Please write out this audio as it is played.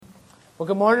Well,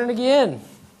 good morning again.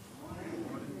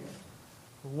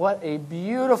 What a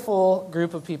beautiful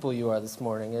group of people you are this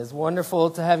morning. It's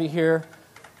wonderful to have you here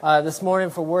this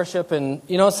morning for worship. And,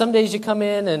 you know, some days you come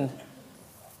in and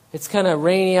it's kind of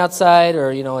rainy outside,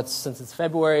 or, you know, since it's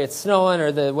February, it's snowing,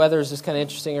 or the weather is just kind of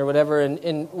interesting or whatever.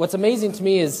 And what's amazing to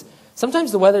me is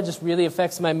sometimes the weather just really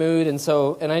affects my mood. And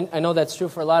so, I know that's true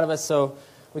for a lot of us. So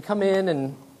we come in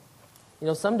and, you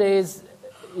know, some days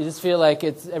you just feel like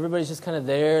everybody's just kind of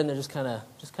there, and they're just kind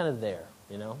of there,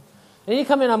 you know. And you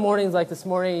come in on mornings like this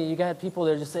morning, you got people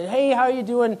that are just saying, "Hey, how are you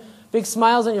doing?" Big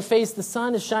smiles on your face. The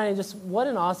sun is shining. Just what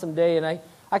an awesome day. And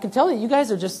I can tell you guys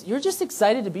you're just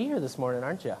excited to be here this morning,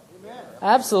 aren't you? Amen.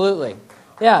 Absolutely.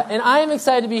 Yeah, and I am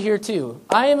excited to be here too.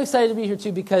 I am excited to be here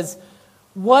too because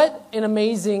what an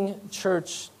amazing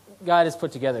church God has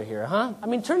put together here, huh? I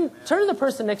mean, turn to the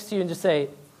person next to you and just say,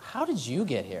 "How did you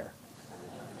get here?"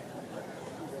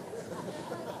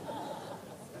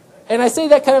 And I say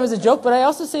that kind of as a joke, but I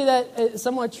also say that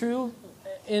somewhat true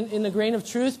in the grain of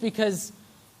truth because,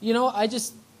 you know,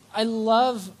 I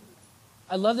love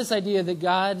this idea that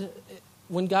God,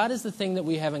 when God is the thing that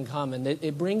we have in common, that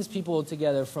it brings people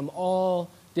together from all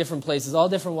different places, all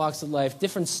different walks of life,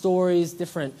 different stories,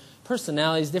 different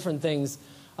personalities, different things.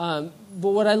 But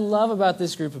what I love about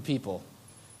this group of people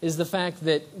is the fact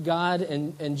that God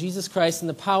and Jesus Christ and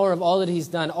the power of all that He's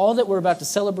done, all that we're about to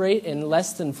celebrate in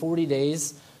less than 40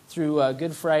 days, through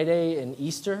Good Friday and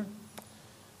Easter.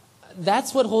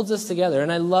 That's what holds us together, and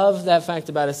I love that fact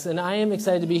about us, and I am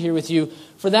excited to be here with you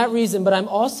for that reason, but I'm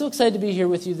also excited to be here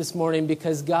with you this morning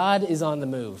because God is on the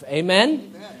move.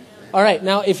 Amen? Amen. All right,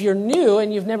 now if you're new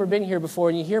and you've never been here before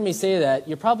and you hear me say that,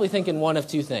 you're probably thinking one of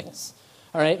two things.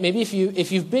 All right, maybe if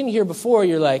you've been here before,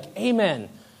 you're like, "Amen."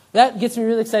 That gets me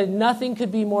really excited. Nothing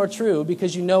could be more true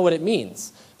because you know what it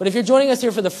means. But if you're joining us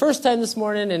here for the first time this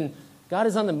morning and God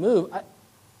is on the move,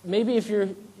 maybe if you're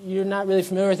not really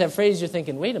familiar with that phrase, you're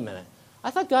thinking, "Wait a minute, I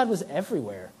thought God was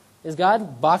everywhere. Is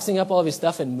God boxing up all of His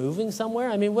stuff and moving somewhere?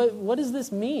 I mean, what does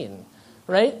this mean?"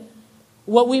 Right?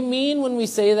 What we mean when we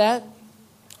say that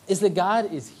is that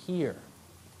God is here.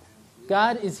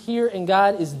 God is here and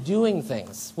God is doing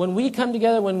things. When we come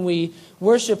together, when we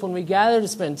worship, when we gather to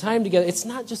spend time together, it's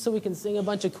not just so we can sing a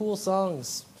bunch of cool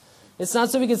songs. It's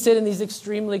not so we can sit in these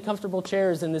extremely comfortable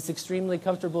chairs in this extremely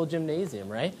comfortable gymnasium,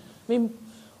 right? I mean,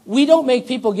 we don't make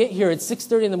people get here at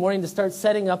 6:30 in the morning to start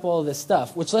setting up all this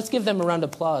stuff, which let's give them a round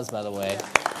of applause, by the way.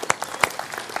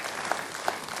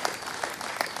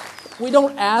 We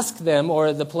don't ask them,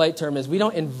 or the polite term is we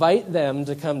don't invite them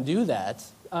to come do that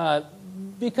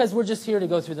because we're just here to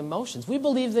go through the motions. We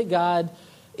believe that God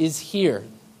is here,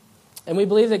 and we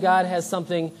believe that God has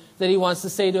something that He wants to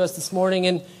say to us this morning.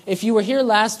 And if you were here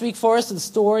last week for us, the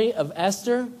story of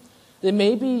Esther, then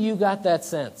maybe you got that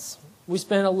sense. We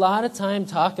spent a lot of time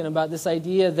talking about this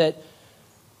idea that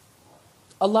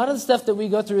a lot of the stuff that we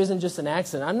go through isn't just an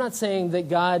accident. I'm not saying that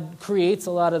God creates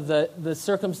a lot of the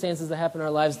circumstances that happen in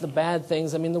our lives, the bad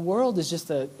things. I mean, the world is just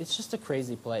a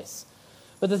crazy place.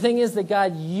 But the thing is that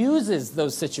God uses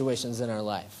those situations in our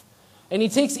life. And He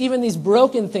takes even these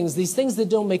broken things, these things that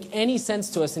don't make any sense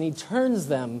to us, and He turns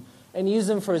them and uses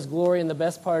them for His glory. And the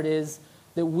best part is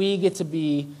that we get to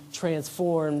be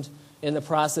transformed in the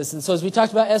process. And so as we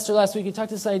talked about Esther last week, we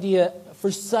talked this idea for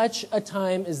such a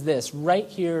time as this, right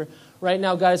here, right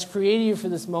now, God has created you for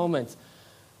this moment.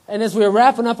 And as we were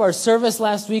wrapping up our service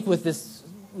last week with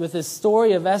this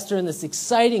story of Esther and this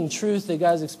exciting truth that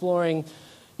God is exploring,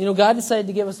 you know, God decided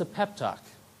to give us a pep talk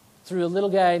through a little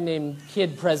guy named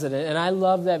Kid President. And I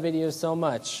love that video so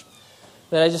much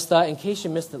that I just thought, in case you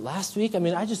missed it last week, I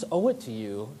mean, I just owe it to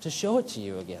you to show it to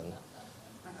you again.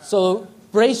 So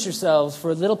brace yourselves for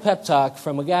a little pep talk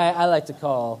from a guy I like to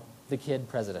call the Kid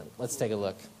President. Let's take a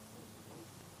look.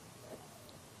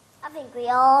 I think we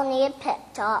all need a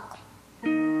pep talk.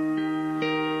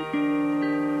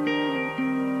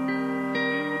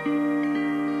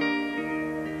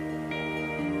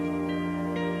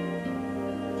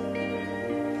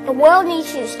 The world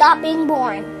needs you to stop being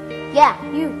boring. Yeah,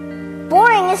 you.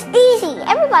 Boring is easy.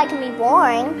 Everybody can be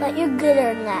boring, but you're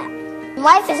gooder than that.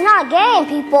 Life is not a game,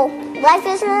 people. Life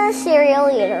isn't a cereal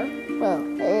either. Well,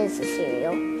 it is a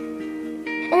cereal.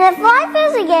 And if life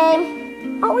is a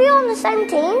game, aren't we on the same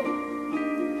team?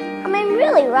 I mean,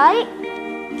 really, right?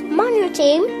 I'm on your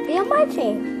team, be on my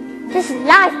team. This is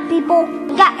life, people.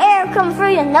 You got air coming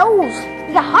through your nose.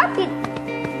 You got heartbeat.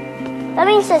 That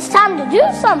means it's time to do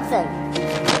something.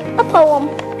 A poem.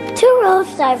 Two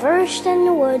roads diverged in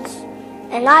the woods,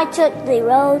 and I took the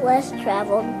road less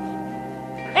traveled.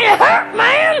 It hurt,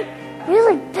 man!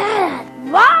 Really bad.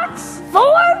 Rocks,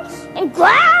 thorns, and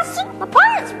glass. My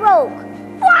parts broke.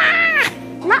 Wah!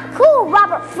 Not cool, right?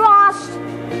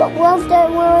 But what if there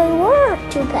really were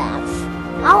two paths?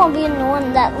 I want to be the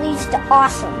one that leads to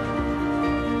awesome.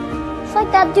 It's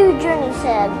like that dude Journey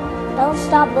said, don't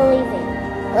stop believing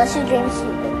unless you dream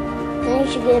stupid. Then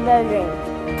you should get a better dream.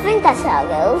 I think that's how it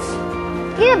goes.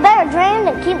 Get a better dream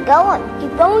and keep going.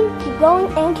 Keep going,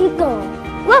 and keep going.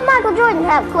 What Michael Jordan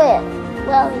have quit?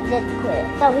 Well, he didn't quit.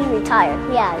 No, he retired.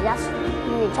 Yeah,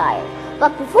 he retired.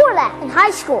 But before that, in high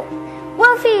school,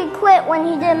 what if he quit when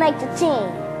he didn't make the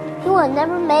team? He would have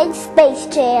never made Space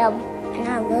Jam. And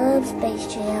I love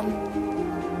Space Jam.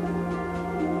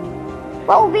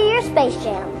 What will be your Space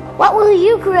Jam? What will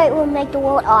you create will make the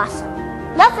world awesome?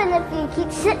 Nothing if you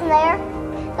keep sitting there.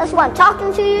 That's why I'm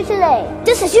talking to you today.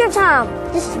 This is your time.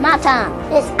 This is my time.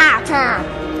 It's our time.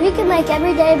 We can make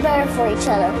every day better for each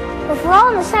other. If we're all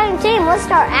on the same team, let's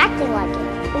start acting like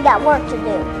it. We got work to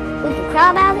do. We can cry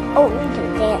about it, or we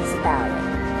can dance about it.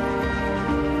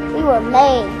 We were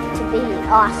made to be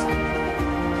awesome.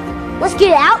 Let's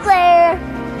get out there.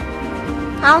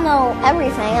 I don't know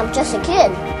everything. I'm just a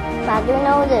kid. But I do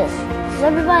know this. Because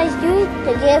everybody's doing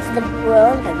to give the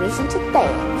world a reason to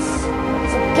dance.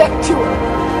 So get to it.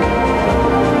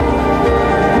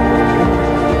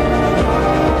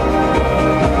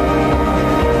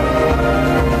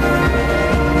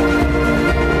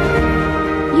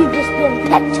 You've just been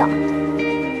pep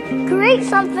talked. Create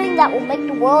something that will make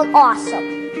the world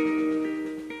awesome.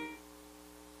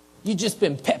 You've just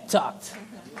been pep talked.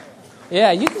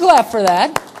 Yeah, you can clap for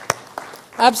that.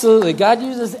 Absolutely. God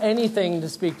uses anything to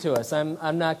speak to us.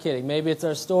 I'm not kidding. Maybe it's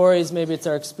our stories. Maybe it's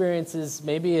our experiences.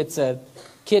 Maybe it's a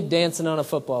kid dancing on a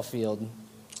football field.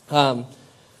 But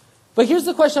here's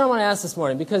the question I want to ask this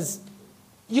morning, because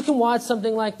you can watch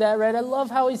something like that, right? I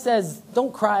love how he says,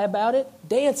 don't cry about it,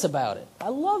 dance about it. I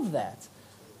love that.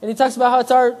 And he talks about how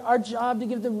it's our job to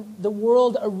give the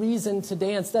world a reason to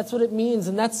dance. That's what it means,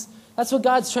 and that's what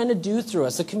God's trying to do through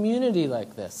us, a community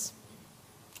like this,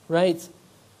 right?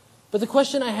 But the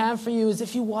question I have for you is,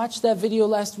 if you watched that video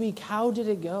last week, how did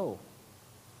it go?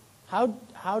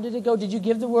 How did it go? Did you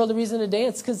give the world a reason to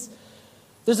dance? Because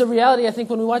there's a reality, I think,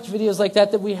 when we watch videos like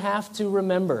that we have to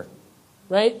remember,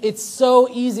 right? It's so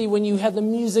easy when you have the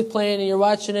music playing and you're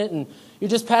watching it and you're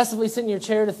just passively sitting in your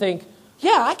chair to think,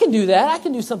 yeah, I can do that. I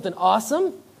can do something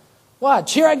awesome.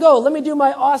 Watch, here I go. Let me do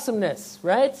my awesomeness,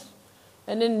 right?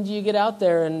 And then you get out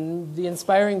there and the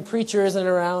inspiring preacher isn't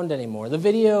around anymore. The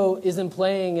video isn't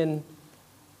playing,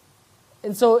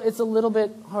 and so it's a little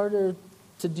bit harder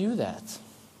to do that.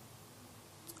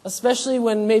 Especially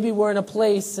when maybe we're in a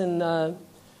place and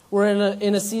we're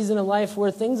in a season of life where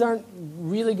things aren't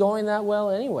really going that well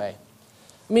anyway.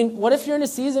 I mean, what if you're in a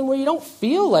season where you don't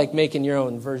feel like making your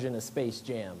own version of Space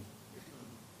Jam?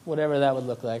 Whatever that would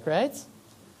look like, right?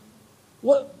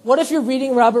 What if you're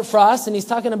reading Robert Frost and he's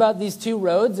talking about these two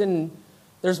roads and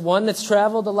there's one that's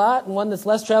traveled a lot and one that's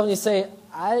less traveled, and you say,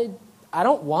 I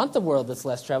don't want the world that's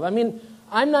less traveled. I mean,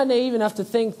 I'm not naive enough to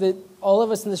think that all of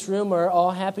us in this room are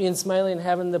all happy and smiling and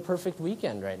having the perfect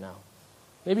weekend right now.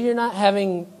 Maybe you're not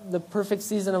having the perfect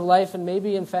season of life, and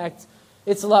maybe, in fact,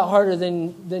 it's a lot harder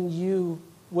than you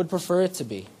would prefer it to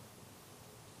be.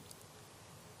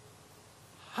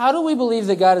 How do we believe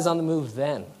that God is on the move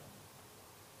then?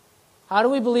 How do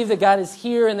we believe that God is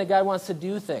here and that God wants to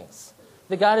do things?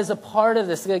 That God is a part of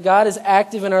this, that God is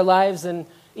active in our lives, and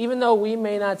even though we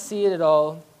may not see it at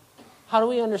all, how do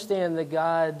we understand that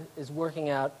God is working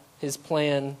out his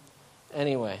plan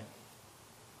anyway?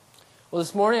 Well,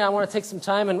 this morning I want to take some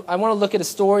time and I want to look at a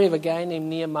story of a guy named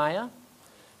Nehemiah.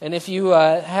 And if you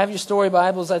have your story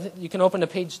Bibles, you can open to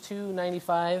page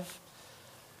 295.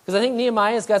 Because I think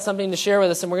Nehemiah's got something to share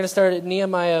with us, and we're going to start at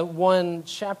Nehemiah 1,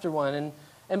 chapter 1.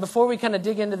 And before we kind of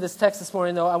dig into this text this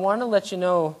morning, though, I want to let you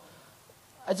know,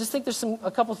 I just think there's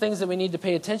a couple things that we need to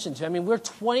pay attention to. I mean, we're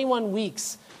 21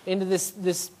 weeks into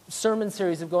this sermon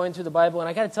series of going through the Bible, and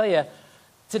I got to tell you,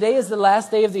 today is the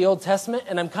last day of the Old Testament,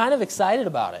 and I'm kind of excited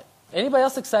about it. Anybody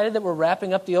else excited that we're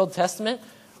wrapping up the Old Testament?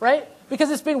 Right? Because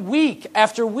it's been week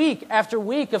after week after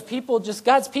week of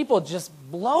God's people just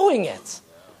blowing it.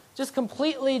 Just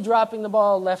completely dropping the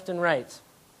ball left and right.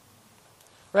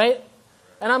 Right?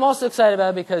 And I'm also excited about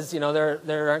it because, there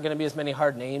aren't going to be as many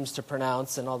hard names to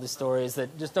pronounce and all these stories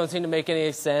that just don't seem to make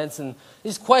any sense. And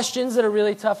these questions that are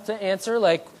really tough to answer,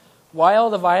 like, why all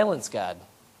the violence, God?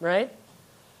 Right?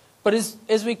 But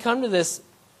as we come to this,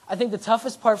 I think the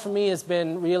toughest part for me has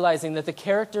been realizing that the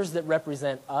characters that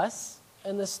represent us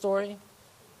in this story,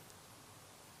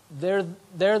 they're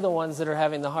the ones that are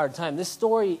having the hard time. This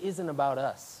story isn't about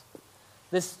us.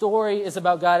 This story is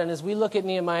about God, and as we look at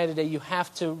Nehemiah today, you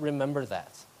have to remember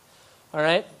that. All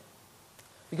right?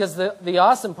 Because the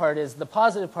awesome part is, the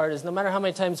positive part is, no matter how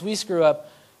many times we screw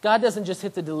up, God doesn't just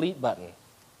hit the delete button,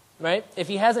 right? If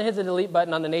he hasn't hit the delete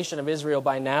button on the nation of Israel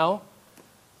by now,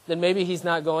 then maybe he's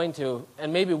not going to.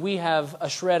 And maybe we have a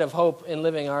shred of hope in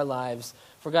living our lives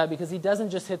for God, because he doesn't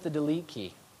just hit the delete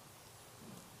key.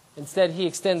 Instead, he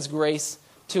extends grace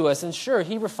to us. And sure,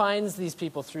 he refines these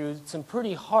people through some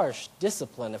pretty harsh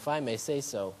discipline, if I may say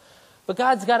so. But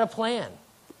God's got a plan.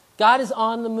 God is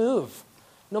on the move,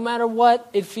 no matter what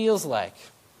it feels like.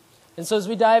 And so as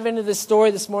we dive into this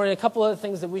story this morning, a couple other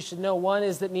things that we should know. One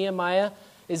is that Nehemiah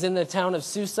is in the town of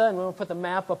Susa, and we'll put the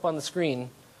map up on the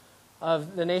screen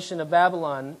of the nation of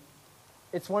Babylon.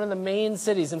 It's one of the main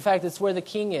cities. In fact, it's where the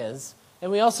king is.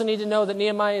 And we also need to know that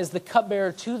Nehemiah is the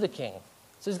cupbearer to the king.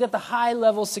 So he's got the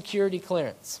high-level security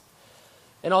clearance.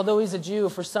 And although he's a Jew,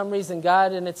 for some reason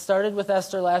God, and it started with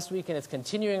Esther last week, and it's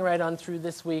continuing right on through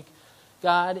this week,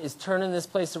 God is turning this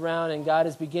place around, and God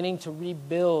is beginning to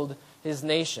rebuild his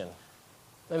nation.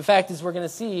 In fact, as we're going to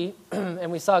see,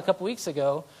 and we saw a couple weeks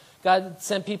ago, God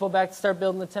sent people back to start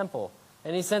building the temple.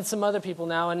 And he sent some other people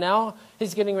now, and now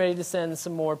he's getting ready to send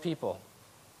some more people.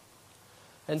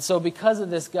 And so because of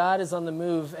this, God is on the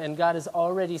move, and God has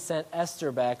already sent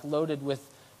Esther back loaded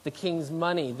with the king's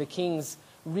money, the king's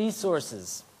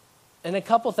resources, and a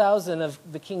couple thousand of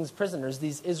the king's prisoners,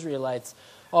 these Israelites,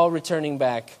 all returning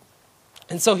back.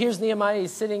 And so here's Nehemiah.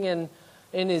 He's sitting in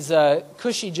his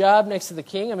cushy job next to the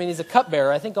king. I mean, he's a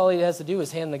cupbearer. I think all he has to do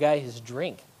is hand the guy his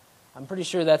drink. I'm pretty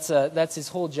sure that's his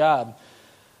whole job.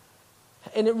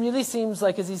 And it really seems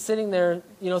like as he's sitting there,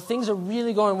 things are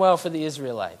really going well for the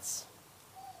Israelites.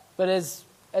 But as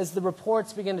the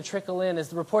reports begin to trickle in, as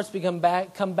the reports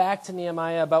come back to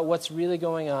Nehemiah about what's really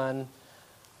going on,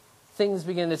 things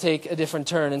begin to take a different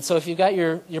turn. And so if you've got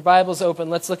your Bibles open,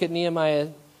 let's look at Nehemiah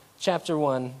chapter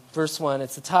 1, verse 1.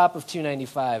 It's the top of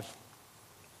 295.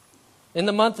 In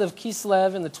the month of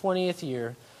Kislev in the 20th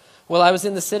year, while I was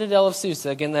in the citadel of Susa,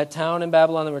 again, that town in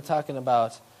Babylon that we're talking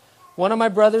about, one of my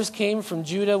brothers came from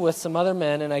Judah with some other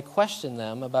men, and I questioned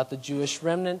them about the Jewish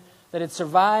remnant that had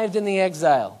survived in the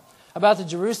exile, about the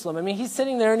Jerusalem. I mean, he's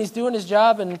sitting there and he's doing his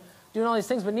job and doing all these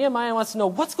things, but Nehemiah wants to know,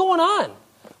 what's going on?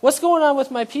 What's going on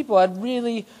with my people?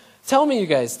 Tell me, you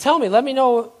guys. Tell me. Let me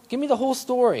know. Give me the whole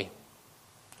story.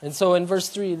 And so in verse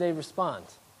 3, they respond.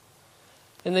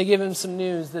 And they give him some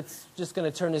news that's just going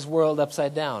to turn his world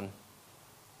upside down.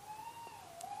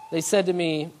 They said to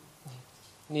me,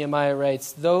 Nehemiah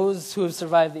writes, those who have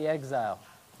survived the exile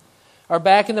are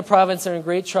back in the province, are in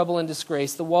great trouble and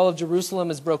disgrace. The wall of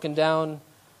Jerusalem is broken down,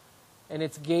 and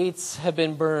its gates have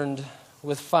been burned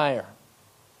with fire.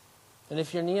 And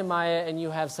if you're Nehemiah and you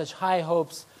have such high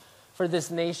hopes for this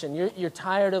nation, you're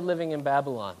tired of living in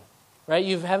Babylon, right?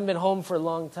 You haven't been home for a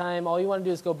long time. All you want to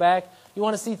do is go back. You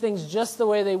want to see things just the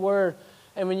way they were.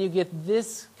 And when you get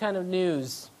this kind of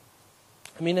news,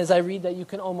 I mean, as I read that, you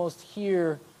can almost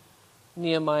hear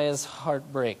Nehemiah's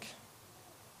heart break.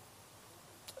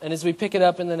 And as we pick it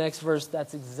up in the next verse,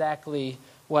 that's exactly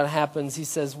what happens. He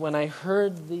says, when I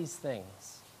heard these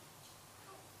things,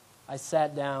 I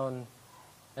sat down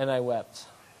and I wept.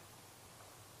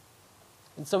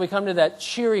 And so we come to that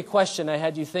cheery question I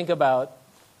had you think about,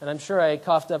 and I'm sure I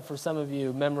coughed up for some of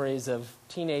you memories of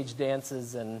teenage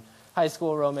dances and high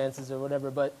school romances or whatever,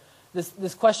 but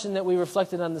this question that we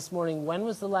reflected on this morning, when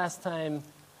was the last time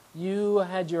you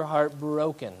had your heart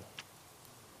broken?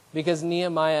 Because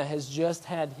Nehemiah has just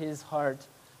had his heart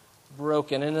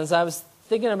broken. And as I was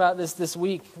thinking about this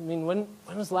week, I mean, when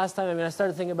was the last time? I mean, I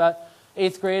started thinking about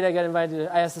 8th grade. I got invited.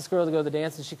 I asked this girl to go to the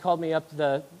dance, and she called me up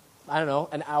to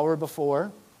an hour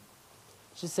before.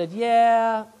 She said,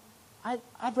 "Yeah,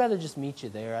 I'd rather just meet you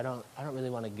there. I don't really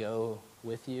want to go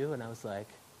with you." And I was like,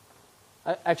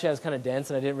 I was kind of dense,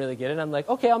 and I didn't really get it. I'm like,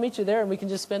 "Okay, I'll meet you there, and we can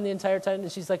just spend the entire time."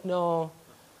 And she's like, "No,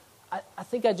 I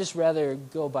think I'd just rather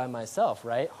go by myself,"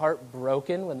 right?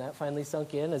 Heartbroken when that finally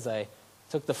sunk in as I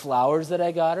took the flowers that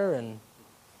I got her and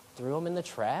threw them in the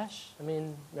trash. I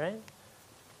mean, right?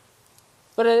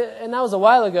 But and that was a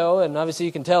while ago, and obviously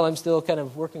you can tell I'm still kind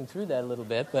of working through that a little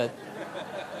bit, but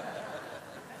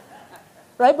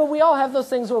right? But we all have those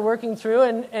things we're working through,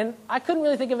 and I couldn't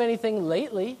really think of anything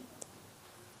lately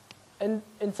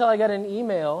until I got an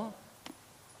email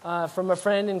from a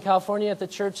friend in California at the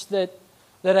church that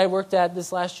I worked at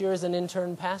this last year as an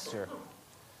intern pastor.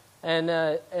 And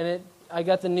I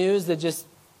got the news that just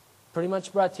pretty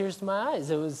much brought tears to my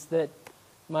eyes. It was that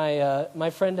my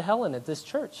friend Helen at this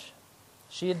church,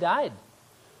 she had died.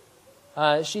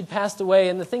 She'd passed away,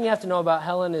 and the thing you have to know about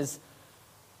Helen is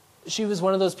she was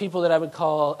one of those people that I would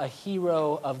call a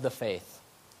hero of the faith.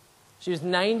 She was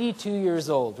 92 years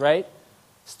old, right?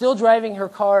 Still driving her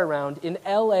car around in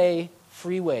L.A.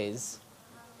 freeways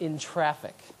in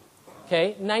traffic.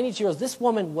 okay? 92 years old. This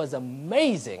woman was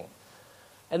amazing.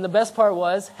 And the best part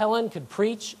was Helen could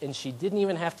preach, and she didn't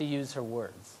even have to use her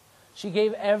words. She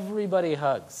gave everybody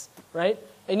hugs, right?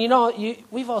 And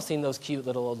we've all seen those cute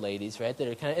little old ladies, right? That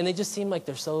are and they just seem like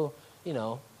they're so,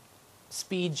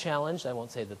 speed challenged. I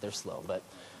won't say that they're slow, but,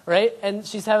 right? And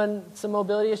she's having some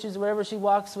mobility issues, wherever she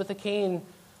walks with a cane.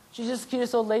 She's just the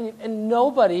cutest old lady. And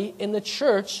nobody in the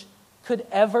church could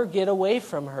ever get away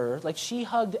from her. Like, she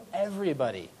hugged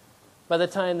everybody by the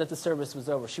time that the service was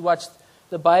over. She watched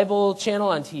the Bible channel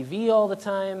on TV all the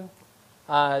time.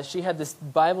 She had this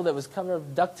Bible that was covered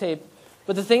with duct tape.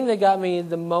 But the thing that got me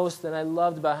the most and I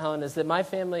loved about Helen is that my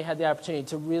family had the opportunity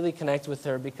to really connect with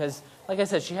her because, like I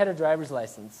said, she had her driver's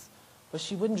license. But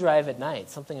she wouldn't drive at night,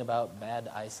 something about bad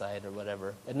eyesight or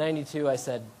whatever. At 92, I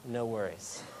said, no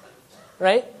worries.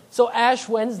 Right? So Ash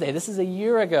Wednesday, this is a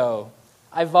year ago,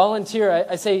 I volunteer.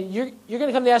 I say, you're going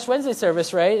to come to the Ash Wednesday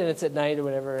service, right? And it's at night or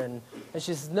whatever. And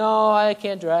she says, no, I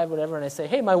can't drive, whatever. And I say,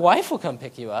 hey, my wife will come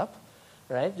pick you up.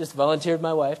 Right? Just volunteered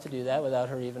my wife to do that without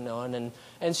her even knowing.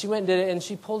 And she went and did it, and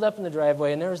she pulled up in the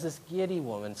driveway, and there was this giddy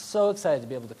woman, so excited to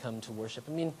be able to come to worship.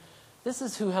 I mean, this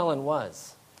is who Helen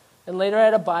was. And later I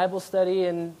had a Bible study,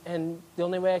 and the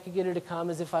only way I could get her to come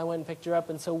is if I went and picked her up.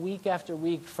 And so week after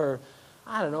week for,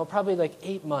 I don't know, probably like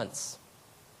 8 months,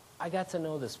 I got to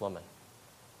know this woman.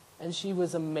 And she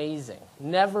was amazing.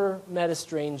 Never met a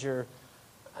stranger.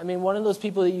 I mean, one of those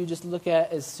people that you just look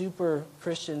at as super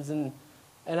Christians, and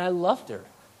I loved her.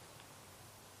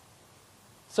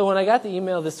 So when I got the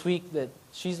email this week that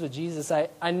she's with Jesus,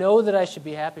 I know that I should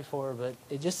be happy for her, but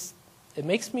it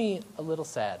makes me a little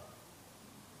sad.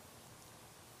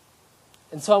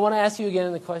 And so I want to ask you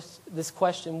again this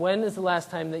question: when is the last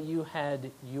time that you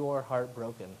had your heart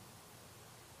broken?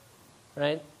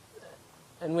 Right?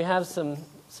 And we have some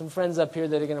friends up here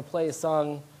that are going to play a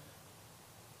song,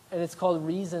 and it's called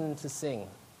Reason to Sing.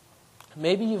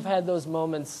 Maybe you've had those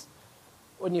moments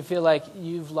when you feel like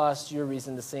you've lost your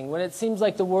reason to sing, when it seems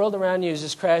like the world around you is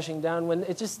just crashing down, when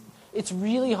it's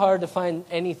really hard to find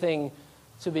anything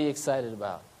to be excited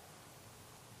about.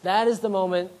 That is the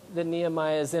moment that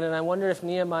Nehemiah is in, and I wonder if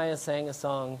Nehemiah sang a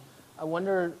song, I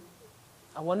wonder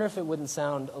if it wouldn't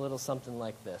sound a little something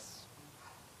like this.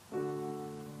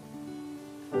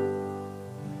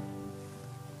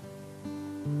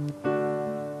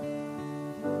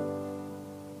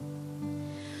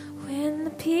 When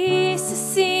the pieces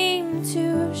seem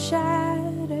to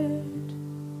shattered,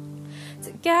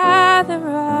 to gather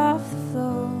off the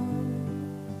floor,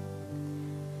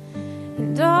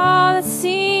 and all that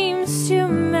seems to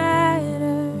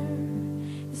matter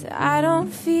is that I don't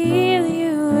feel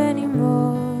you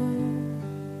anymore.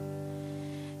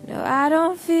 No, I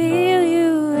don't feel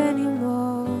you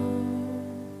anymore.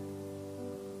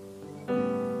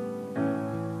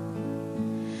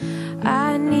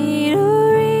 I need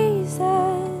a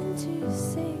reason to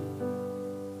sing.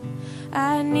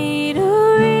 I need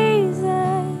a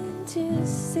reason to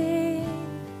sing.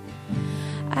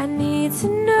 I need to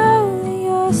know that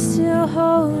you're still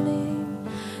holding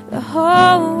the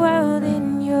whole world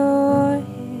in your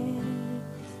hands.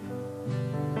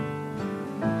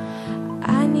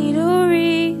 I need a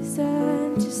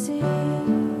reason to sing.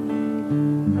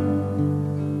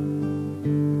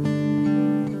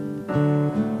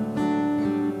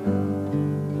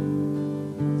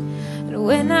 And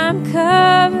when I'm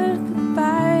covered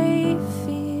by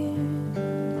fear,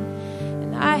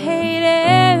 and I hate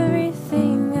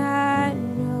everything I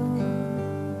know,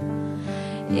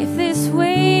 if this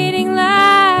waiting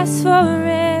lasts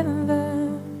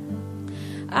forever,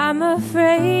 I'm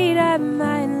afraid I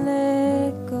might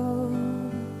let go.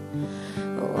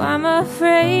 Oh, I'm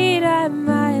afraid I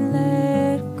might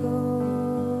let go.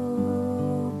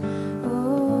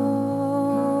 Oh,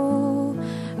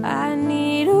 I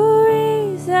need a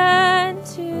reason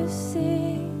to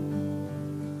sing.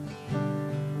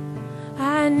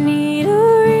 I need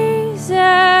a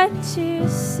reason to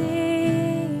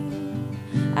sing.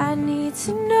 I need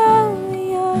to know that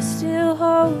you're still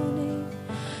holding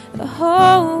the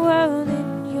whole world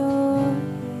in your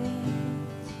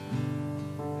hands.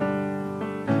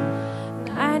 And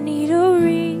I need a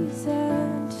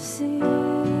reason to sing.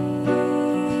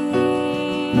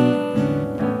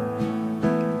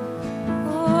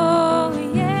 Oh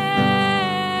yeah.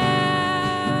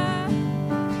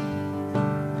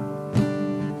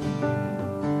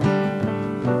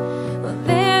 Will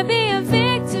there be a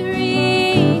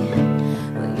victory?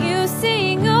 Will you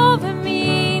sing over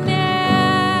me now?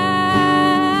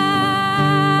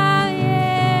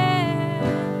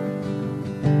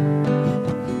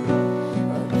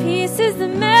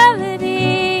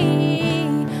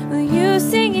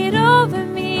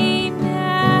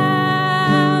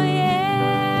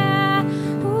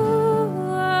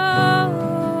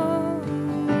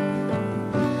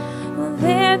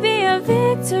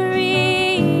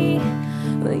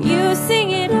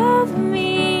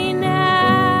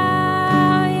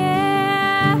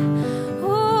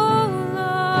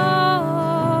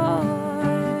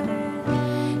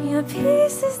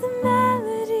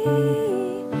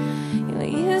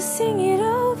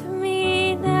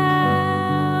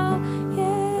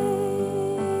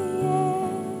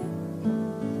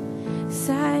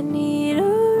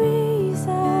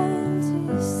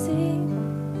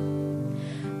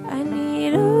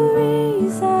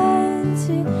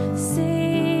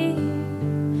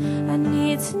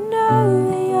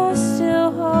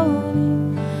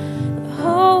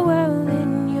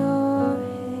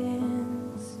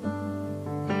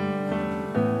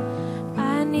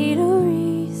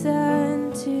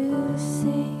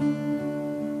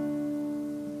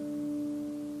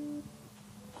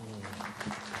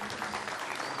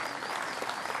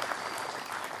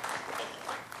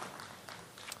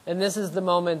 And this is the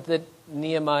moment that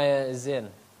Nehemiah is in.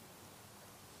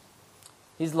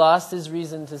 He's lost his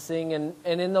reason to sing, and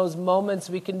in those moments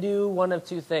we can do one of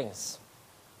two things,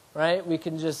 right? We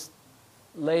can just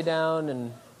lay down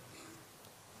and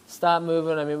stop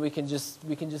moving. I mean, we can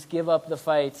just give up the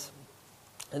fight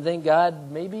and thank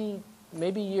God, maybe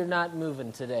you're not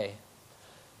moving today.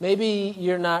 Maybe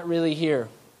you're not really here.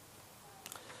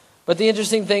 But the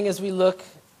interesting thing is we look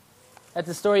at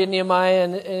the story of Nehemiah,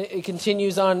 and it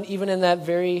continues on even in that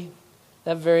very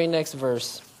next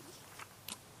verse.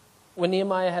 When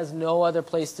Nehemiah has no other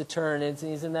place to turn, and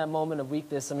he's in that moment of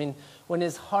weakness. I mean, when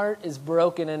his heart is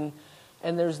broken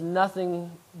and there's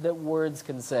nothing that words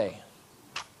can say.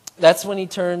 That's when he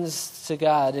turns to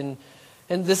God. And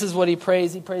this is what he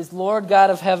prays. He prays, Lord God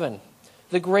of heaven,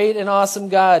 the great and awesome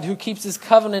God who keeps his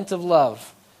covenant of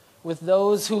love with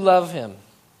those who love him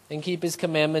and keep his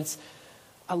commandments.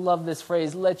 I love this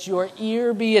phrase. Let your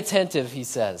ear be attentive, he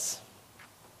says,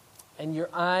 and your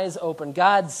eyes open.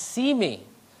 God, see me.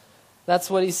 That's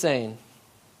what he's saying.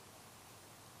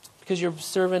 Because your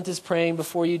servant is praying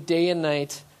before you day and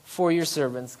night for your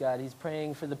servants, God. He's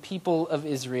praying for the people of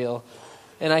Israel.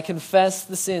 And I confess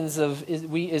the sins of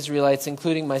we Israelites,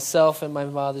 including myself and my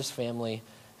father's family,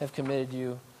 have committed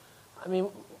you. I mean,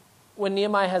 when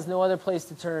Nehemiah has no other place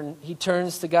to turn, he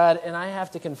turns to God. And I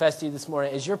have to confess to you this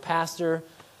morning, as your pastor,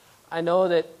 I know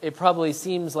that it probably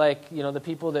seems like, the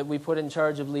people that we put in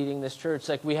charge of leading this church,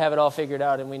 like we have it all figured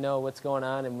out and we know what's going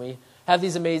on and we have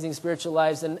these amazing spiritual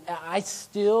lives. And I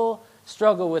still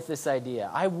struggle with this idea.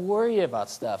 I worry about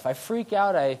stuff. I freak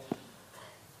out. I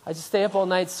just stay up all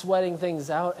night sweating things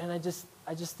out. And I just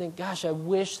think, gosh, I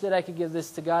wish that I could give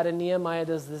this to God. And Nehemiah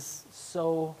does this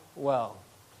so well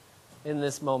in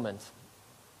this moment.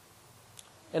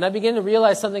 And I begin to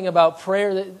realize something about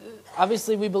prayer. That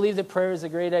obviously, we believe that prayer is a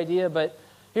great idea, but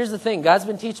here's the thing. God's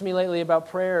been teaching me lately about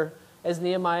prayer, as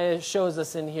Nehemiah shows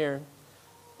us in here,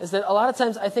 is that a lot of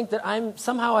times I think that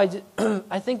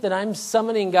I think that I'm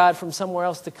summoning God from somewhere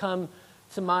else to come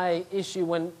to my issue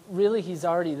when really he's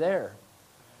already there.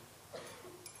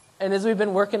 And as we've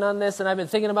been working on this, and I've been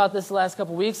thinking about this the last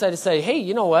couple of weeks, I just say, hey,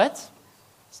 you know what?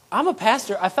 I'm a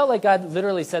pastor. I felt like God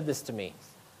literally said this to me.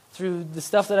 Through the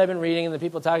stuff that I've been reading and the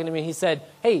people talking to me, he said,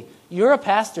 hey, you're a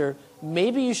pastor.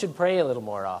 Maybe you should pray a little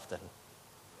more often.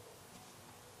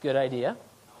 Good idea.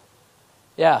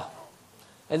 Yeah.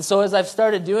 And so as I've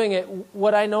started doing it,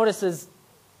 what I notice is,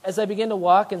 as I begin to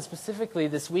walk, and specifically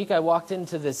this week I walked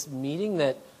into this meeting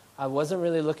that I wasn't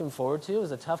really looking forward to. It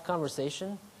was a tough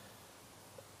conversation.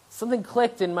 Something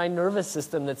clicked in my nervous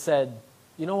system that said,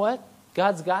 you know what?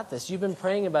 God's got this. You've been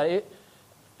praying about it.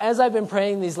 As I've been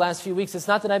praying these last few weeks, it's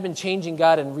not that I've been changing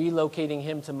God and relocating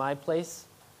him to my place.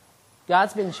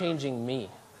 God's been changing me.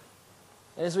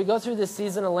 And as we go through this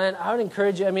season of Lent, I would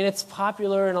encourage you, it's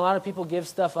popular and a lot of people give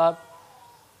stuff up.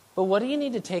 But what do you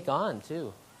need to take on,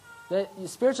 too? That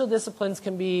spiritual disciplines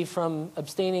can be from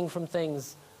abstaining from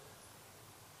things,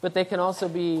 but they can also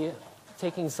be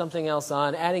taking something else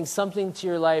on, adding something to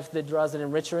your life that draws it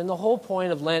in richer. And the whole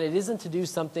point of Lent, it isn't to do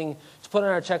something to put on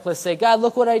our checklist, say, God,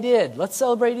 look what I did. Let's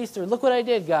celebrate Easter. Look what I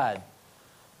did, God.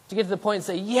 To get to the point and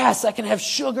say, yes, I can have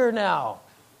sugar now,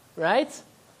 right?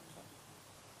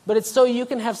 But it's so you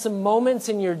can have some moments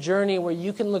in your journey where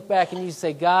you can look back and you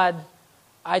say, God,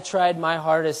 I tried my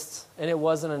hardest and it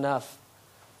wasn't enough.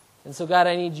 And so, God,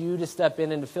 I need you to step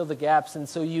in and to fill the gaps. And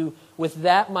so you, with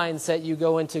that mindset, you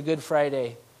go into Good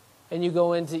Friday. And you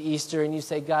go into Easter and you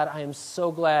say, God, I am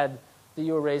so glad that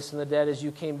you were raised from the dead as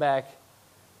you came back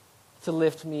to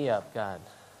lift me up, God.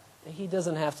 He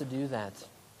doesn't have to do that.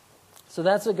 So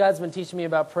that's what God's been teaching me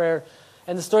about prayer.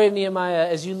 And the story of Nehemiah,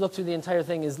 as you look through the entire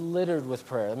thing, is littered with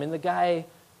prayer. The guy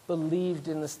believed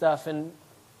in the stuff. And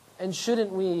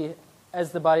shouldn't we,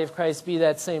 as the body of Christ, be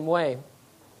that same way?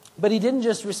 But he didn't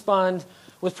just respond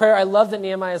with prayer. I love that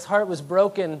Nehemiah's heart was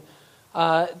broken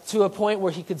to a point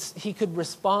where he could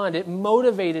respond. It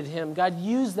motivated him. God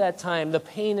used that time, the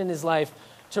pain in his life,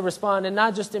 to respond, and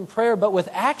not just in prayer, but with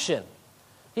action.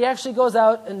 He actually goes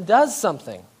out and does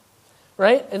something,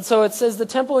 right? And so it says the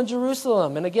temple in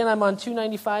Jerusalem, and again, I'm on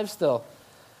 295 still.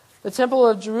 The temple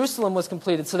of Jerusalem was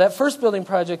completed. So that first building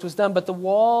project was done, but the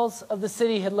walls of the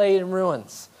city had laid in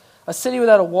ruins. A city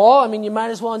without a wall, you might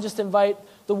as well just invite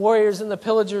the warriors and the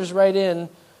pillagers right in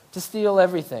to steal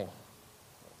everything.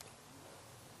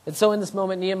 And so in this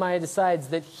moment, Nehemiah decides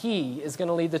that he is going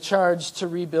to lead the charge to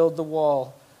rebuild the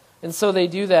wall. And so they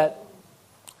do that.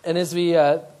 And as we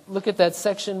look at that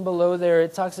section below there,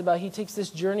 it talks about he takes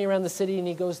this journey around the city and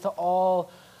he goes to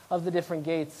all of the different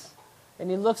gates.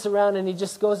 And he looks around and he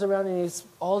just goes around and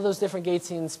all those different gates,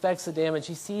 he inspects the damage.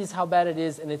 He sees how bad it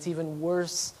is, and it's even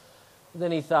worse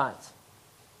than he thought.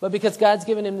 But because God's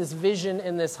given him this vision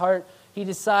and this heart, he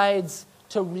decides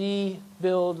to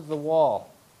rebuild the wall.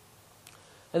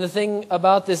 And the thing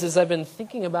about this is I've been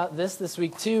thinking about this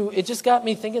week too. It just got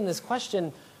me thinking this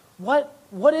question, what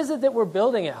is it that we're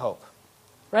building at Hope?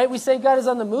 Right? We say God is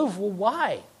on the move. Well,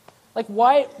 why? Like,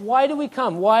 why do we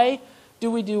come? Why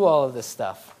do we do all of this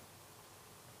stuff?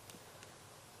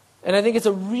 And I think it's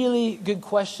a really good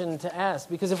question to ask,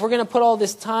 because if we're going to put all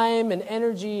this time and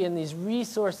energy and these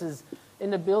resources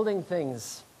into building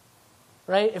things,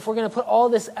 right? If we're going to put all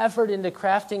this effort into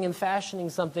crafting and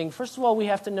fashioning something, first of all, we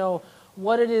have to know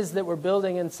what it is that we're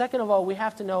building. And second of all, we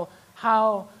have to know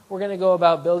how we're going to go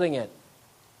about building it.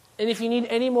 And if you need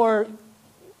any more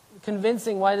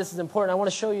convincing why this is important, I want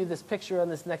to show you this picture on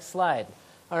this next slide.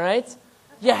 All right?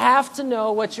 You have to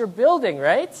know what you're building,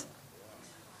 right?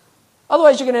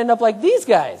 Otherwise, you're going to end up like these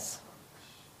guys.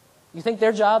 You think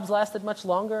their jobs lasted much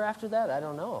longer after that? I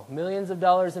don't know. Millions of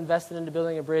dollars invested into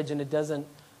building a bridge, and it doesn't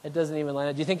even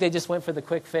land. Do you think they just went for the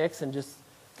quick fix and just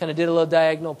kind of did a little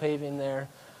diagonal paving there?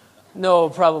 No,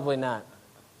 probably not.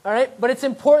 All right? But it's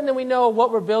important that we know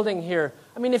what we're building here.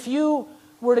 I mean, if you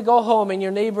were to go home and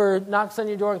your neighbor knocks on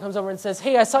your door and comes over and says,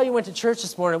 "Hey, I saw you went to church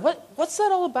this morning. What's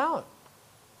that all about?"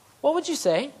 What would you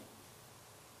say?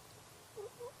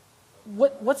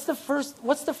 What's the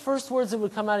first words that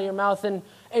would come out of your mouth? And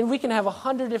we can have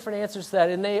 100 different answers to that,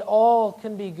 and they all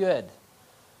can be good.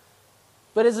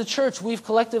 But as a church, we've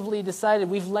collectively decided,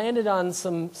 we've landed on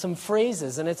some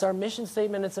phrases, and it's our mission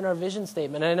statement, it's in our vision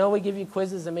statement. And I know we give you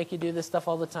quizzes and make you do this stuff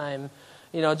all the time,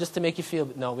 just to make you feel,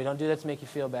 no, we don't do that to make you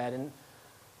feel bad.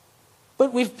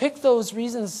 But we've picked those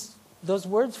reasons, those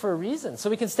words for a reason, so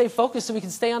we can stay focused, so we can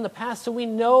stay on the path, so we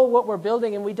know what we're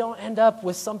building, and we don't end up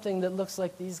with something that looks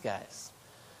like these guys.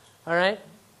 All right?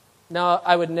 Now,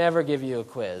 I would never give you a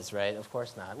quiz, right? Of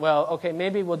course not. Well, okay,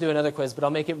 maybe we'll do another quiz, but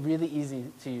I'll make it really easy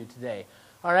to you today.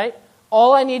 All right?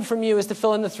 All I need from you is to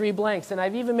fill in the 3 blanks, and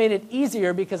I've even made it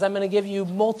easier because I'm going to give you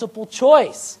multiple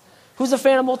choice. Who's a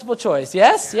fan of multiple choice?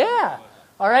 Yes? Yeah.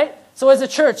 All right? So as a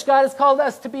church, God has called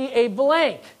us to be a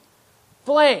blank,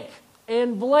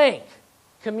 and blank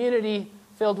community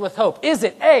filled with hope. Is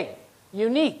it A,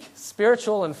 unique,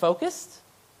 spiritual, and focused?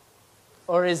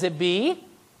 Or is it B,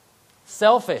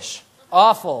 selfish,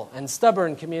 awful, and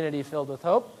stubborn community filled with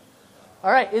hope?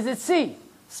 All right, is it C,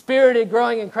 spirited,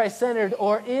 growing, and Christ-centered?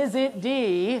 Or is it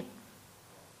D,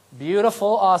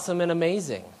 beautiful, awesome, and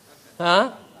amazing?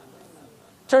 Huh?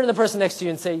 Turn to the person next to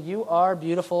you and say, "You are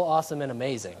beautiful, awesome, and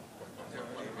amazing."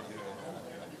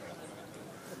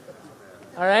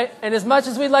 All right? And as much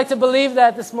as we'd like to believe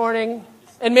that this morning,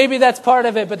 and maybe that's part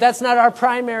of it, but that's not our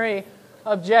primary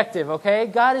objective, okay?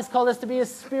 God has called us to be a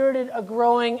spirited, a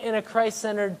growing, and a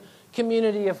Christ-centered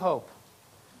community of hope.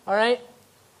 All right?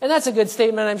 And that's a good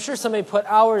statement. I'm sure somebody put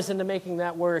hours into making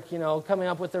that work, coming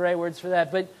up with the right words for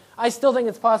that. But I still think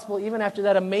it's possible, even after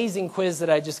that amazing quiz that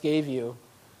I just gave you,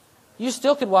 you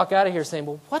still could walk out of here saying,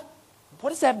 well, what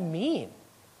does that mean?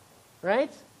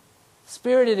 Right?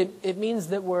 Spirited, it means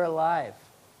that we're alive.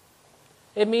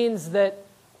 It means that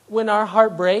when our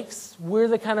heart breaks, we're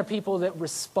the kind of people that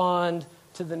respond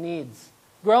to the needs.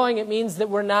 Growing, it means that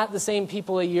we're not the same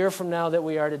people a year from now that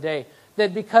we are today.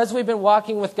 That because we've been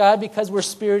walking with God, because we're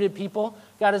spirited people,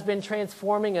 God has been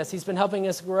transforming us. He's been helping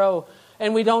us grow.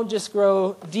 And we don't just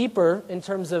grow deeper in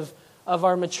terms of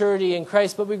our maturity in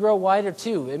Christ, but we grow wider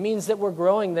too. It means that we're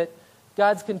growing, that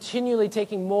God's continually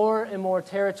taking more and more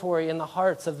territory in the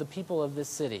hearts of the people of this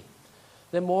city.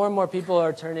 That more and more people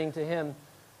are turning to Him.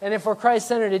 And if we're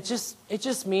Christ-centered, it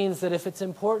just means that if it's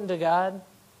important to God,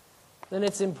 then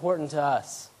it's important to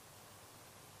us.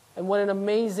 And what an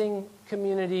amazing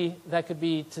community that could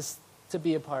be to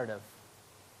be a part of.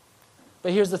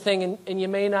 But here's the thing, and you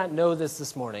may not know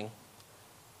this morning.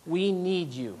 We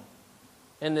need you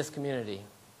in this community.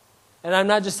 And I'm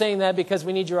not just saying that because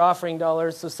we need your offering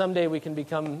dollars so someday we can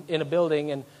become in a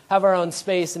building and have our own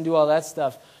space and do all that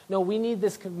stuff. No, we need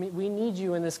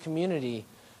you in this community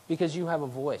because you have a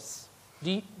voice.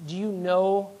 Do you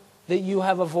know that you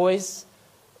have a voice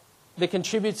that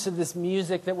contributes to this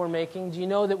music that we're making? Do you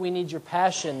know that we need your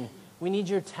passion? We need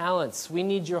your talents. We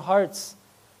need your hearts.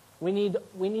 We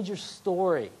need your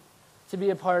story to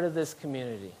be a part of this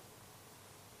community.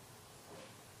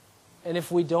 And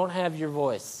if we don't have your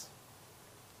voice,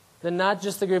 then not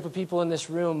just the group of people in this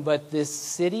room, but this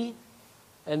city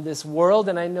and this world,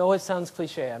 and I know it sounds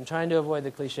cliche. I'm trying to avoid the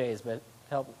cliches, but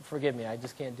forgive me, I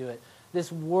just can't do it.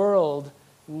 This world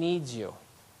needs you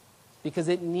because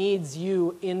it needs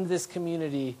you in this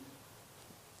community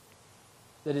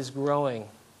that is growing,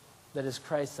 that is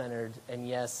Christ-centered, and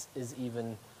yes, is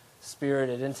even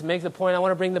spirited. And to make the point, I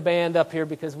want to bring the band up here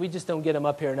because we just don't get them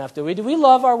up here enough, do we? Do we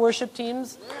love our worship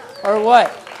teams? Or what?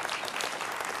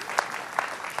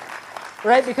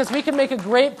 Right? Because we can make a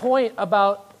great point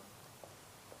about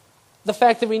the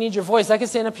fact that we need your voice. I can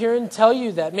stand up here and tell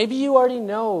you that. Maybe you already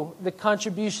know the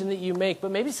contribution that you make, but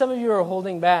maybe some of you are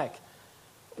holding back.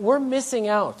 We're missing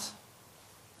out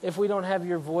if we don't have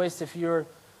your voice, if your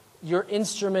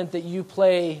instrument that you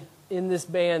play in this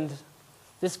band,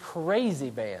 this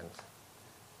crazy band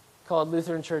called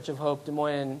Lutheran Church of Hope, Des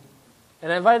Moines.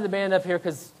 And I invited the band up here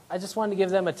because I just wanted to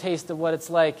give them a taste of what it's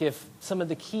like if some of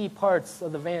the key parts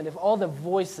of the band, if all the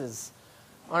voices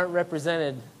aren't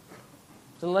represented,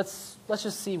 then let's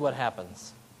just see what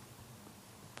happens.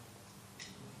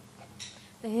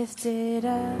 Lifted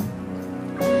up,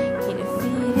 he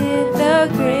defeated the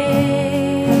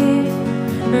grave,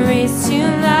 raised to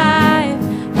life.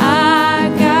 Our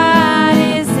God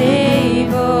is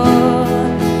able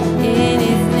in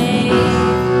His name.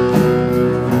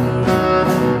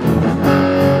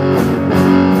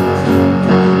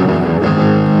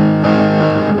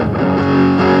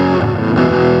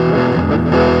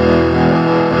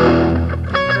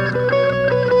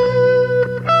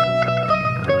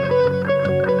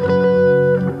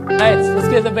 Let's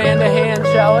give the band a hand,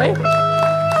 shall we?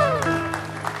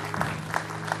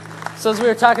 So as we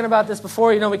were talking about this before,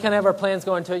 we kind of have our plans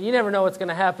going to it. You never know what's going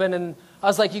to happen. And I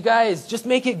was like, you guys, just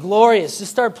make it glorious.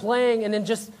 Just start playing and then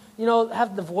just,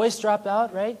 have the voice drop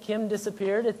out, right? Kim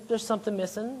disappeared. There's something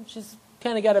missing. She's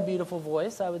kind of got a beautiful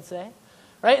voice, I would say.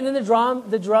 Right? And then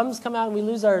the drums come out and we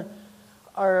lose our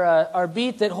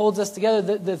beat that holds us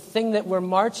together, the thing that we're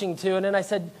marching to. And then I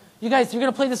said, you guys, you're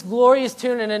going to play this glorious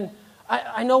tune. And then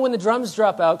I know when the drums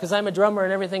drop out, because I'm a drummer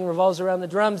and everything revolves around the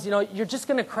drums, you're just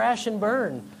going to crash and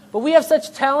burn. But we have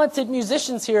such talented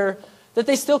musicians here that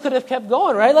they still could have kept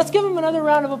going, right? Let's give them another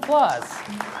round of applause.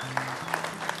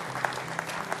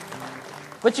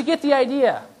 But you get the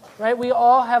idea, right? We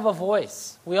all have a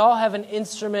voice. We all have an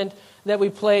instrument that we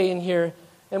play in here,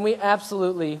 and we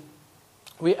absolutely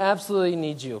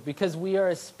need you because we are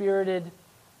a spirited,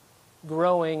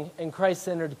 growing, and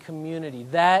Christ-centered community.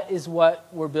 That is what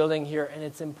we're building here, and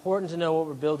it's important to know what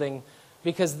we're building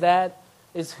because that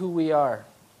is who we are.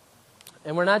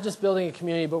 And we're not just building a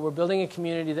community, but we're building a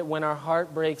community that when our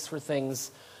heart breaks for things,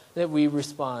 that we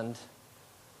respond.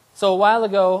 So a while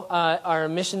ago, our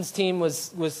missions team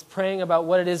was praying about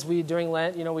what it is we, during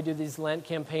Lent, we do these Lent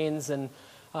campaigns and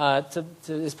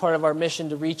as part of our mission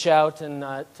to reach out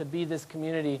and to be this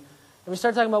community. And we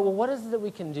started talking about, well, what is it that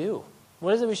we can do?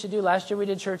 What is it we should do? Last year we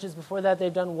did churches. Before that,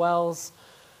 they've done wells.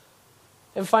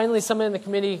 And finally, someone in the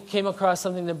committee came across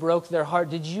something that broke their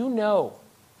heart. Did you know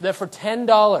that for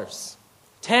 $10,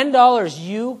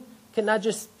 you can not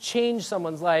just change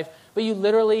someone's life, but you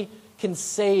literally can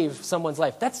save someone's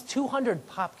life? That's 200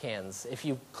 pop cans if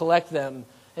you collect them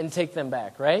and take them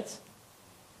back, right?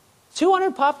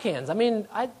 200 pop cans. I mean,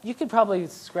 you could probably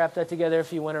scrap that together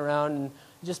if you went around and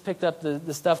just picked up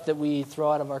the stuff that we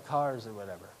throw out of our cars or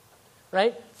whatever,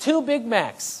 right? 2 Big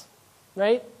Macs,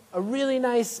 right? A really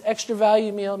nice extra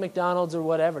value meal at McDonald's or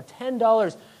whatever.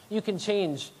 $10, you can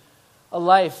change a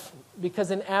life.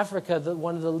 Because in Africa,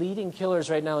 one of the leading killers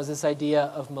right now is this idea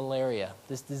of malaria,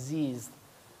 this disease.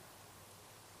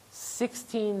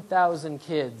 16,000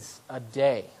 kids a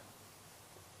day.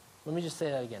 Let me just say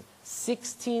that again.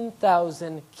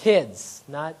 16,000 kids.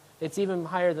 It's even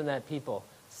higher than that, people.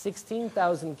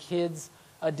 16,000 kids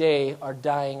a day are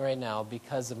dying right now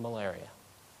because of malaria.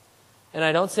 And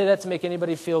I don't say that to make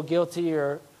anybody feel guilty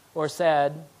or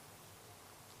sad.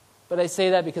 But I say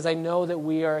that because I know that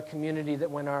we are a community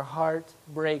that when our heart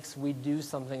breaks, we do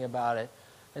something about it.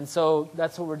 And so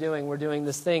that's what we're doing. We're doing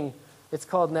this thing. It's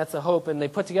called Nets of Hope, and they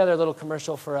put together a little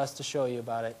commercial for us to show you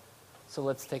about it. So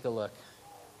let's take a look.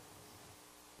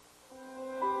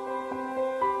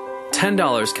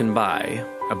 $10 can buy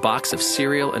a box of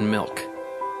cereal and milk,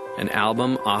 an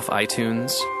album off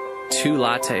iTunes, 2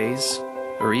 lattes,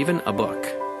 or even a book.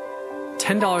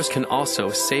 $10 can also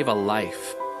save a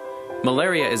life.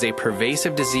 Malaria is a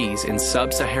pervasive disease in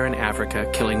sub-Saharan Africa,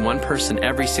 killing 1 person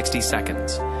every 60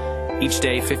 seconds. Each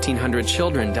day, 1,500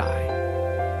 children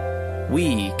die.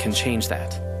 We can change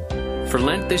that. For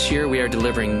Lent this year, we are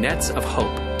delivering Nets of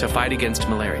Hope to fight against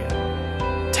malaria.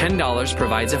 $10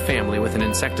 provides a family with an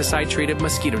insecticide-treated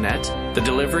mosquito net, the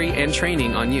delivery and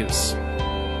training on use.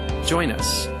 Join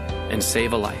us and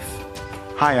save a life.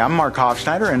 Hi, I'm Mark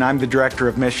Hofschneider, and I'm the Director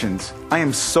of Missions. I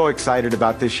am so excited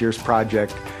about this year's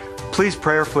project. Please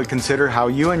prayerfully consider how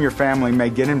you and your family may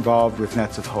get involved with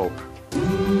Nets of Hope.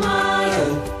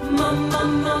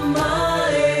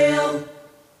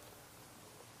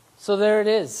 So there it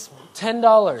is.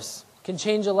 $10 can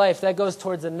change a life. That goes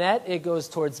towards a net. It goes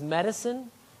towards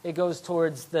medicine. It goes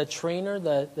towards the trainer,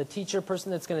 the teacher person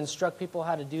that's going to instruct people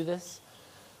how to do this.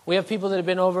 We have people that have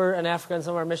been over in Africa on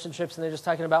some of our mission trips, and they're just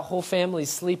talking about whole families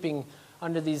sleeping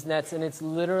under these nets, and it's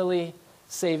literally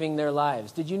saving their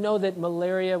lives. Did you know that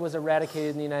malaria was eradicated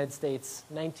in the United States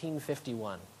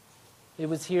 1951? It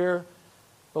was here,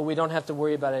 but we don't have to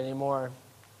worry about it anymore.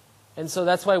 And so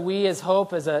that's why we as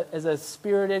Hope, as a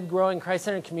spirited, growing,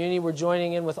 Christ-centered community, we're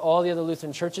joining in with all the other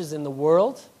Lutheran churches in the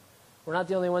world. We're not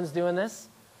the only ones doing this.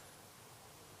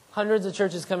 Hundreds of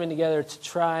churches coming together to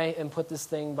try and put this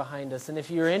thing behind us. And if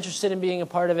you're interested in being a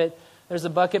part of it, there's a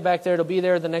bucket back there. It'll be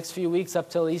there the next few weeks up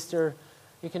till Easter.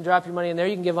 You can drop your money in there.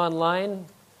 You can give online.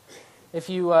 If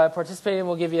you participate,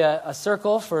 we'll give you a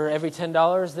circle for every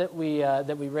 $10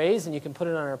 that we raise, and you can put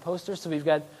it on our poster. So we've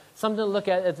got something to look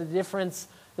at the difference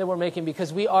that we're making,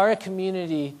 because we are a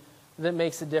community that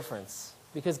makes a difference.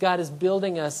 Because God is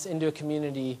building us into a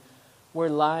community where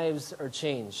lives are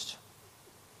changed.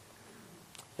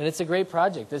 And it's a great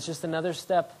project. It's just another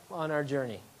step on our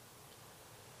journey.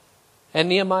 And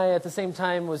Nehemiah at the same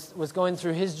time was going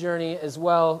through his journey as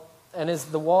well. And as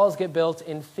the walls get built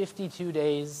in 52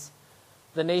 days,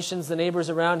 the nations, the neighbors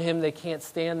around him, they can't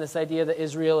stand this idea that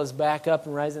Israel is back up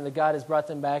and rising, that God has brought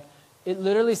them back. It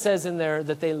literally says in there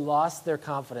that they lost their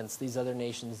confidence, these other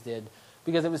nations did,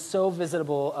 because it was so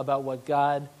visible about what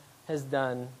God has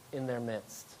done in their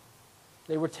midst.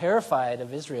 They were terrified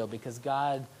of Israel because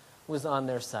God was on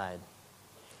their side.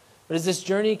 But as this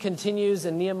journey continues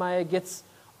and Nehemiah gets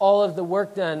all of the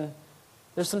work done,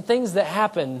 there's some things that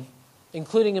happen,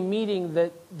 including a meeting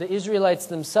that the Israelites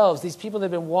themselves, these people that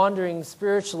have been wandering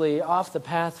spiritually off the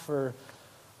path for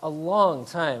a long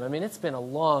time. I mean, it's been a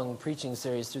long preaching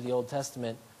series through the Old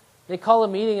Testament. They call a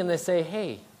meeting and they say,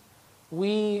 hey,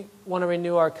 we want to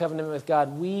renew our covenant with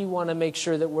God. We want to make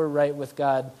sure that we're right with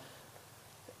God.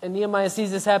 And Nehemiah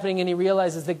sees this happening and he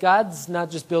realizes that God's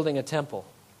not just building a temple.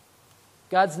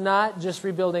 God's not just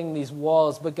rebuilding these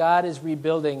walls, but God is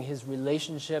rebuilding his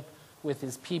relationship with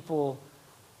his people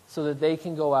so that they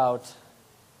can go out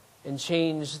and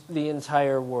change the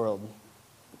entire world.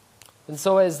 And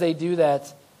so as they do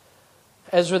that,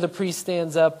 Ezra the priest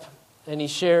stands up and he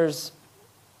shares,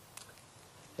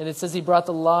 and it says he brought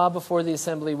the law before the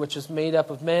assembly, which was made up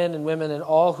of men and women and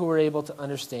all who were able to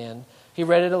understand. He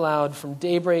read it aloud from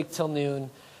daybreak till noon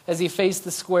as he faced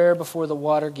the square before the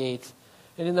water gate.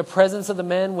 And in the presence of the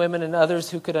men, women, and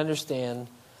others who could understand,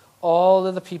 all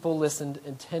of the people listened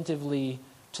attentively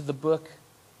to the book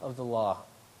of the law.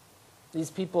 These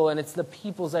people, and it's the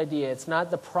people's idea. It's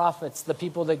not the prophets, the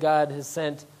people that God has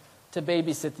sent to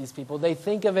babysit these people. They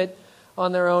think of it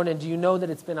on their own. And do you know that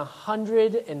it's been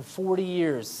 140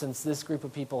 years since this group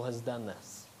of people has done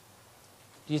this?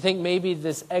 Do you think maybe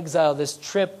this exile, this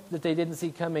trip that they didn't see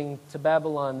coming to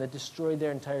Babylon that destroyed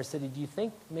their entire city, do you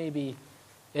think maybe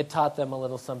it taught them a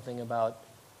little something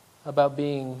about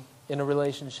being in a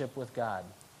relationship with God?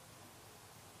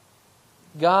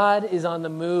 God is on the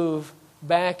move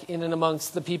back in and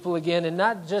amongst the people again, and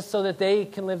not just so that they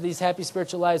can live these happy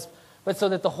spiritual lives, but so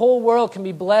that the whole world can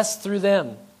be blessed through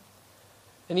them.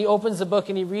 And he opens the book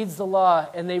and he reads the law,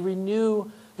 and they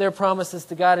renew their promises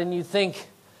to God, and you think,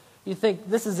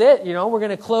 this is it, we're going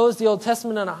to close the Old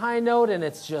Testament on a high note, and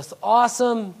it's just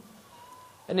awesome.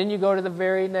 And then you go to the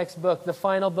very next book, the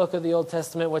final book of the Old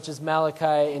Testament, which is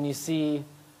Malachi, and you see,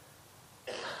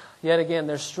 yet again,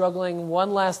 they're struggling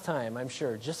one last time, I'm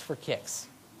sure, just for kicks.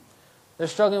 They're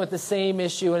struggling with the same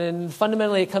issue, and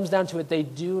fundamentally it comes down to it. They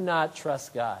do not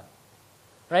trust God,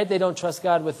 right? They don't trust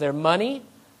God with their money.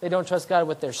 They don't trust God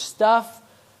with their stuff.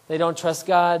 They don't trust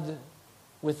God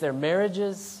with their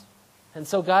marriages. And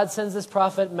so God sends this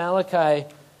prophet Malachi,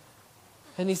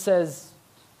 and he says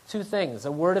two things: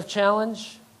 a word of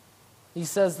challenge. He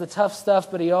says the tough stuff,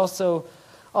 but he also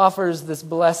offers this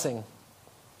blessing.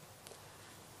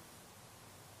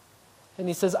 And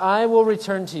he says, I will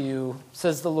return to you,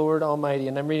 says the Lord Almighty.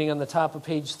 And I'm reading on the top of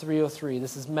page 303.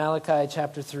 This is Malachi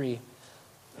chapter 3.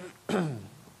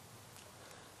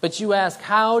 But you ask,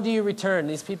 how do you return?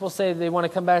 These people say they want to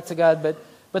come back to God,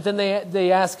 but then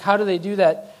they ask, how do they do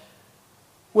that?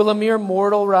 Will a mere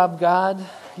mortal rob God?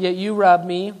 Yet you rob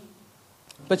me.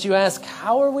 But you ask,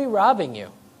 how are we robbing you?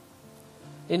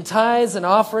 In tithes and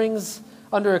offerings,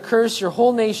 under a curse, your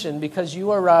whole nation, because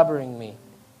you are robbing me.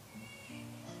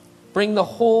 Bring the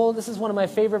whole, this is one of my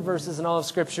favorite verses in all of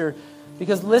Scripture,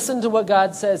 because listen to what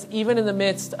God says, even in the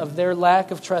midst of their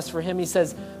lack of trust for Him. He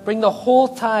says, bring the whole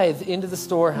tithe into the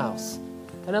storehouse.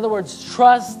 In other words,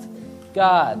 trust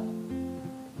God,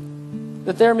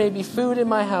 that there may be food in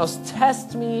my house.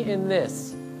 Test me in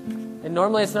this, And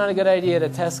normally it's not a good idea to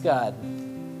test God.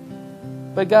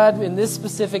 But God, in this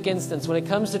specific instance, when it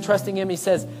comes to trusting Him, He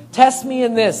says, test me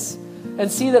in this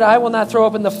and see that I will not throw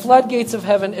open the floodgates of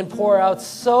heaven and pour out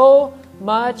so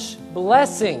much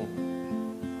blessing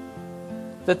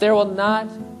that there will not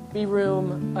be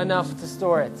room enough to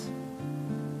store it.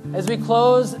 As we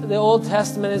close the Old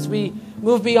Testament, as we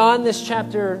move beyond this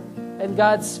chapter, and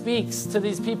God speaks to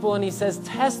these people and He says,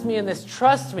 test me in this,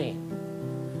 trust me,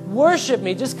 worship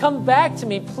me, just come back to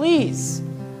me, please.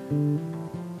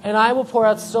 And I will pour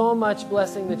out so much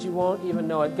blessing that you won't even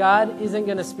know it. God isn't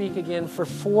going to speak again for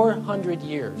 400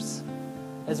 years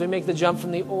as we make the jump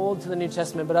from the Old to the New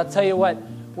Testament. But I'll tell you what,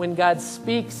 when God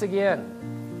speaks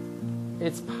again,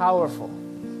 it's powerful.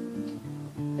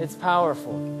 It's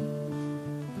powerful.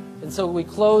 And so we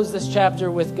close this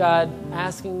chapter with God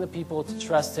asking the people to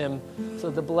trust Him so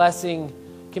that the blessing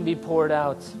can be poured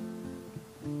out.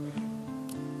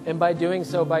 And by doing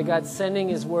so, by God sending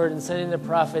His word and sending the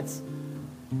prophets,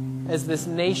 as this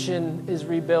nation is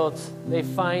rebuilt, they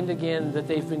find again that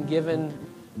they've been given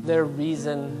their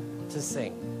reason to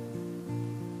sing.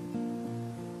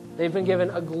 They've been given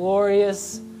a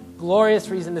glorious, glorious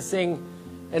reason to sing.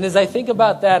 And as I think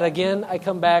about that, again, I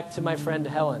come back to my friend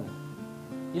Helen.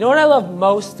 You know what I love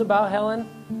most about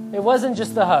Helen? It wasn't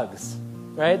just the hugs,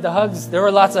 right? The hugs, there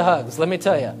were lots of hugs, let me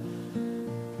tell you.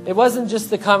 It wasn't just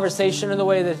the conversation or the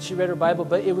way that she read her Bible,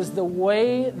 but it was the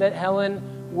way that Helen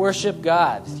worshiped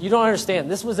God. You don't understand.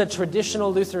 This was a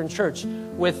traditional Lutheran church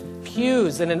with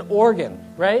pews and an organ,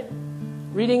 right?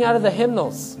 Reading out of the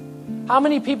hymnals. How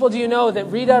many people do you know that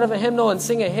read out of a hymnal and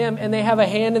sing a hymn and they have a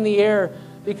hand in the air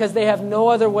because they have no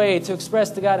other way to express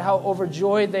to God how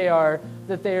overjoyed they are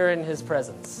that they are in His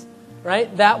presence,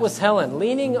 right? That was Helen,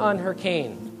 leaning on her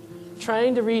cane,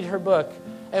 trying to read her book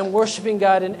and worshiping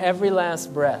God in every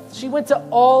last breath. She went to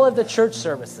all of the church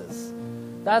services.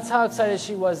 That's how excited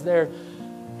she was there.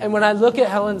 And when I look at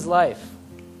Helen's life,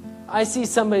 I see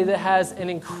somebody that has an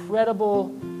incredible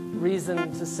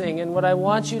reason to sing. And what I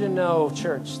want you to know,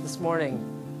 church, this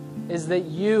morning, is that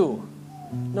you,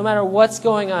 no matter what's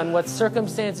going on, what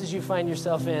circumstances you find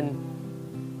yourself in,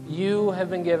 you have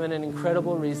been given an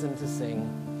incredible reason to sing.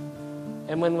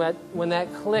 And when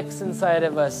that clicks inside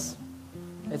of us,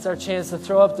 it's our chance to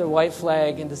throw up the white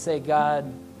flag and to say,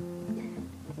 God,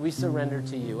 we surrender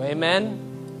to you. Amen?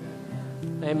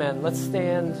 Amen. Let's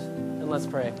stand and let's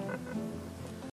pray.